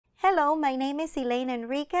Hello, my name is Elaine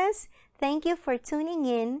Enriquez. Thank you for tuning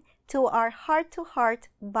in to our Heart-to-Heart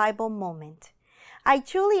Bible Moment. I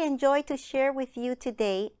truly enjoy to share with you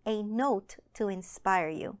today a note to inspire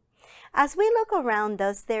you. As we look around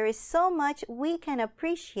us, there is so much we can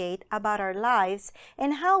appreciate about our lives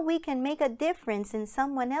and how we can make a difference in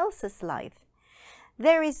someone else's life.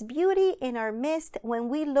 There is beauty in our midst when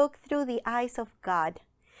we look through the eyes of God.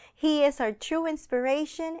 He is our true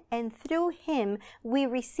inspiration, and through Him we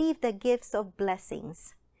receive the gifts of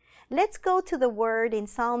blessings. Let's go to the Word in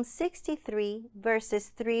Psalm 63,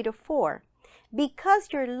 verses 3 to 4.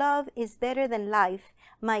 Because your love is better than life,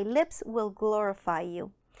 my lips will glorify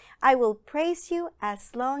you. I will praise you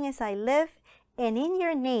as long as I live, and in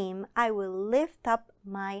your name I will lift up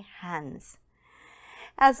my hands.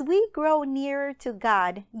 As we grow nearer to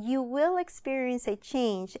God, you will experience a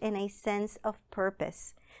change and a sense of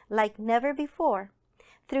purpose, like never before.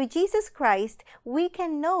 Through Jesus Christ, we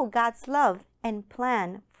can know God's love and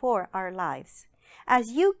plan for our lives.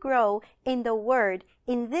 As you grow in the Word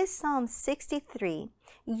in this Psalm 63,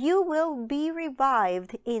 you will be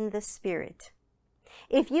revived in the Spirit.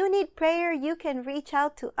 If you need prayer, you can reach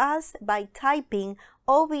out to us by typing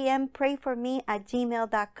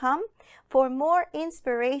ovmprayforme@gmail.com. For more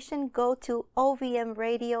inspiration, go to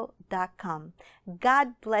ovmradio.com.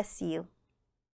 God bless you.